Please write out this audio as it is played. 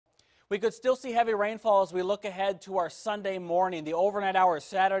We could still see heavy rainfall as we look ahead to our Sunday morning, the overnight hours,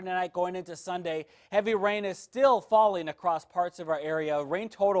 Saturday night going into Sunday. Heavy rain is still falling across parts of our area. Rain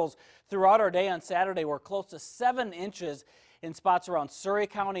totals throughout our day on Saturday were close to 7 inches in spots around Surrey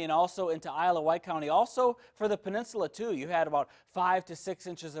County and also into Isle of Wight County. Also for the peninsula too, you had about 5 to 6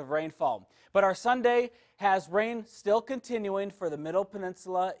 inches of rainfall. But our Sunday has rain still continuing for the Middle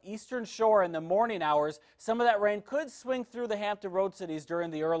Peninsula, Eastern Shore in the morning hours. Some of that rain could swing through the Hampton Road cities during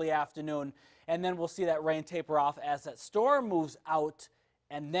the early afternoon, and then we'll see that rain taper off as that storm moves out,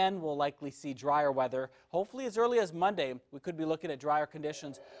 and then we'll likely see drier weather. Hopefully as early as Monday, we could be looking at drier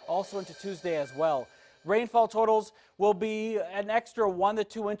conditions also into Tuesday as well. Rainfall totals will be an extra 1 to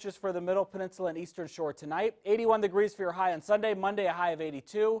 2 inches for the Middle Peninsula and Eastern Shore tonight. 81 degrees for your high on Sunday. Monday, a high of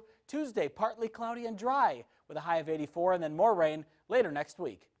 82. Tuesday, partly cloudy and dry with a high of 84, and then more rain later next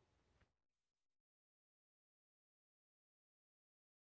week.